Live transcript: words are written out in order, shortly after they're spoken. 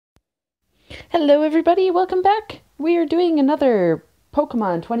Hello everybody, welcome back. We are doing another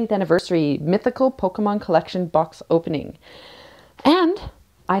Pokemon 20th Anniversary Mythical Pokemon Collection box opening. And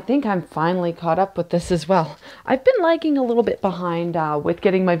I think I'm finally caught up with this as well. I've been lagging a little bit behind with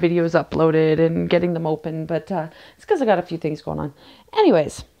getting my videos uploaded and getting them open, but it's because I got a few things going on.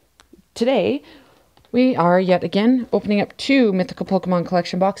 Anyways, today we are yet again opening up two Mythical Pokemon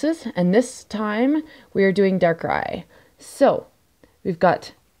Collection boxes, and this time we are doing Darkrai. So, we've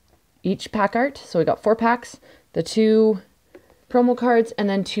got each pack art, so we got 4 packs, the 2 promo cards, and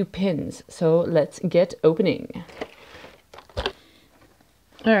then 2 pins. So let's get opening.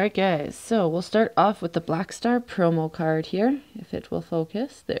 Alright guys, so we'll start off with the Black Star promo card here, if it will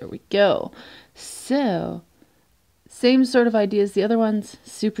focus. There we go. So, same sort of idea as the other ones,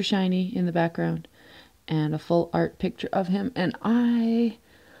 super shiny in the background, and a full art picture of him. And I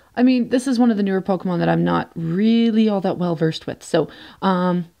mean, this is one of the newer Pokemon that I'm not really all that well versed with, so,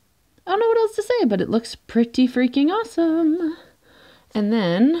 I don't know what else to say, but it looks pretty freaking awesome. And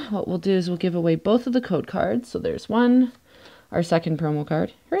then what we'll do is we'll give away both of the code cards. So there's one, our second promo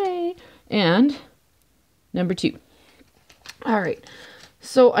card, hooray, and number 2. All right,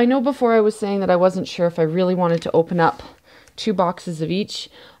 so I know before I was saying that I wasn't sure if I really wanted to open up 2 boxes of each,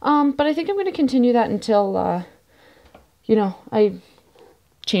 but I think I'm going to continue that until, you know, I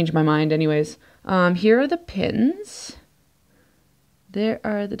change my mind anyways. Here are the pins. There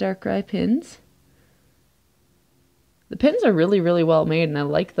are the Darkrai pins. The pins are really, really well made, and I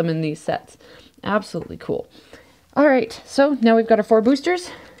like them in these sets. Absolutely cool. All right, so now we've got our 4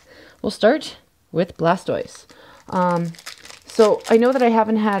 boosters. We'll start with Blastoise. So I know that I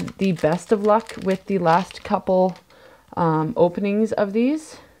haven't had the best of luck with the last couple openings of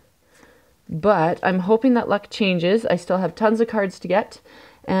these, but I'm hoping that luck changes. I still have tons of cards to get.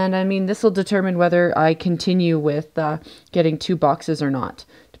 And I mean, this will determine whether I continue with getting 2 boxes or not.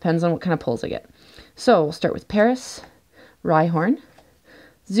 Depends on what kind of pulls I get. So we'll start with Paris, Rhyhorn,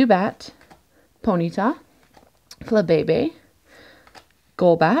 Zubat, Ponyta, Flabebe,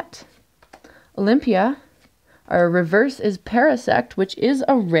 Golbat, Olympia. Our reverse is Parasect, which is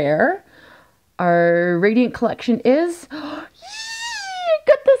a rare. Our Radiant Collection is... got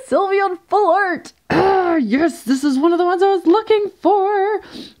the Sylveon full art! Yes, this is one of the ones I was looking for.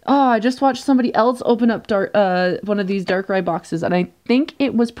 Oh, I just watched somebody else open up one of these Darkrai boxes, and I think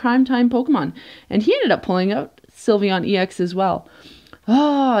it was Primetime Pokemon, and he ended up pulling out Sylveon EX as well.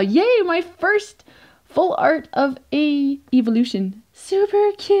 Oh, yay, my first full art of a evolution.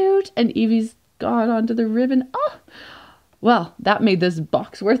 Super cute, and Eevee's gone onto the ribbon. Oh, well, that made this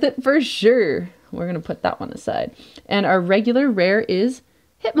box worth it for sure. We're going to put that one aside. And our regular rare is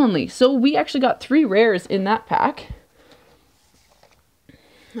Hitmonlee. So we actually got 3 rares in that pack.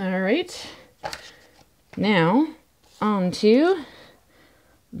 All right. Now, on to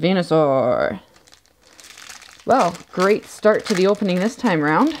Venusaur. Well, great start to the opening this time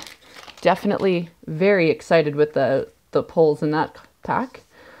around. Definitely very excited with the pulls in that pack.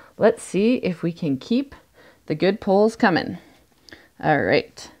 Let's see if we can keep the good pulls coming. All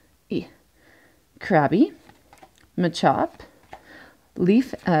right. Krabby, Machop,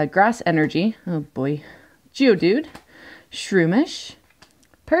 Leaf, Grass Energy, oh boy, Geodude, Shroomish,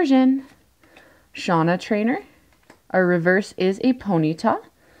 Persian, Shauna Trainer. Our reverse is a Ponyta,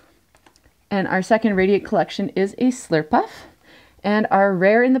 and our second Radiant Collection is a Slurpuff, and our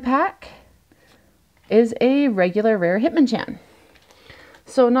rare in the pack is a regular rare Hitmonchan.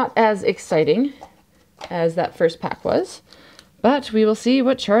 So not as exciting as that first pack was, but we will see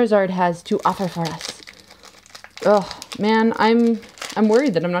what Charizard has to offer for us. Oh man, I'm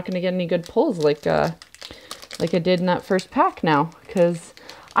worried that I'm not going to get any good pulls like I did in that first pack now, because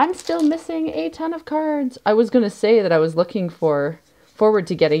I'm still missing a ton of cards. I was going to say that I was looking forward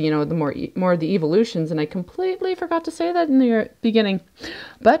to getting, you know, the more of the evolutions, and I completely forgot to say that in the beginning.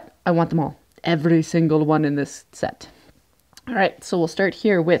 But I want them all, every single one in this set. All right, so we'll start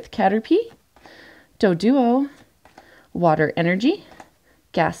here with Caterpie, Doduo, Water Energy,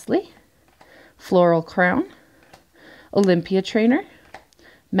 Ghastly, Floral Crown, Olympia Trainer,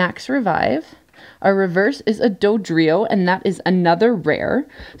 Max Revive. Our reverse is a Dodrio, and that is another rare.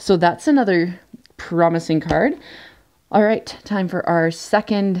 So that's another promising card. All right, time for our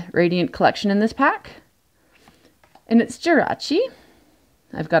second Radiant Collection in this pack. And it's Jirachi.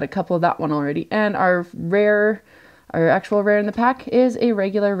 I've got a couple of that one already. And our actual rare in the pack is a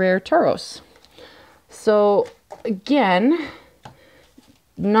regular rare Tauros. So again,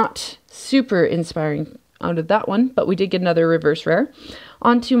 not super inspiring out of that one, but we did get another reverse rare.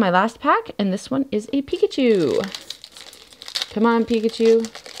 On to my last pack, and this one is a Pikachu. Come on, Pikachu.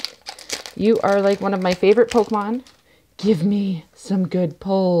 You are like one of my favorite Pokemon. Give me some good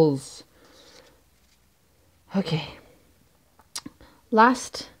pulls. Okay.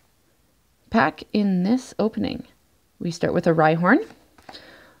 Last pack in this opening. We start with a Rhyhorn.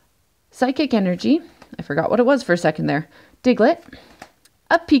 Psychic Energy. I forgot what it was for a second there. Diglett.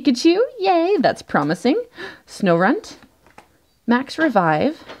 A Pikachu. Yay, that's promising. Snorunt. Max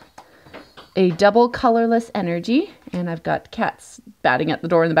Revive. A double colorless energy. And I've got cats batting at the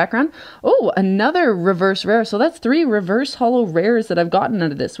door in the background. Oh, another reverse rare. So that's 3 reverse holo rares that I've gotten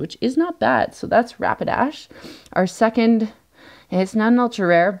out of this, which is not bad. So that's Rapidash. Our second, it's not an ultra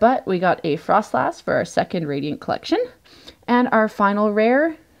rare, but we got a Frostlass for our second Radiant collection. And our final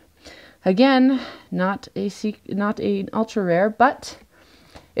rare, again, not an ultra rare, but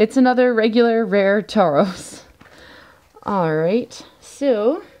it's another regular rare Tauros. All right,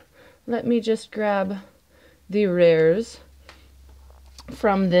 so let me just grab the rares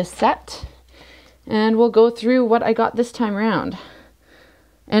from this set and we'll go through what I got this time around.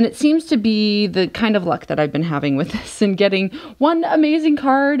 And it seems to be the kind of luck that I've been having with this and getting one amazing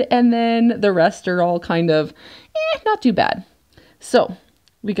card and then the rest are all kind of not too bad. So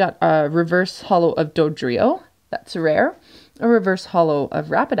we got a reverse holo of Dodrio, that's a rare, a reverse holo of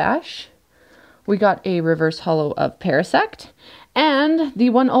Rapidash, we got a reverse holo of Parasect, and the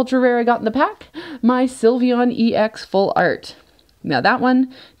one ultra rare I got in the pack, my Sylveon EX full art. Now that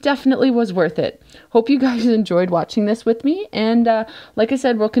one definitely was worth it. Hope you guys enjoyed watching this with me. And like I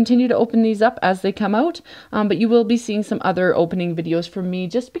said, we'll continue to open these up as they come out. But you will be seeing some other opening videos from me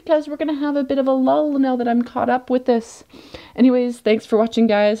just because we're going to have a bit of a lull now that I'm caught up with this. Anyways, thanks for watching,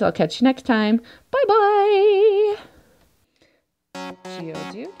 guys. I'll catch you next time. Bye-bye.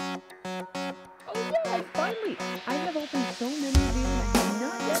 Geodude. Oh yeah, finally! I have opened so many of these and I have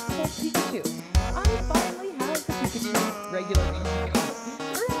not yet pulled Pikachu. I finally have the Pikachu regular Pikachu.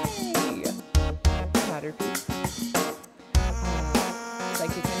 Hooray! Caterpie.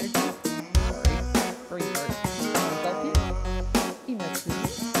 Psychic Energy. Sorry. Brain Word. Vulpix.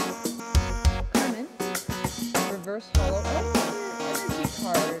 Eevolutions. Carmen. Reverse Holo. Oh, energy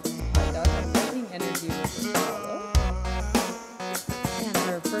card. I got a Lightning Energy Reverse Holo. And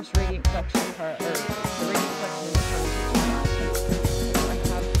our first Radiant Collection card, or the Radiant Collection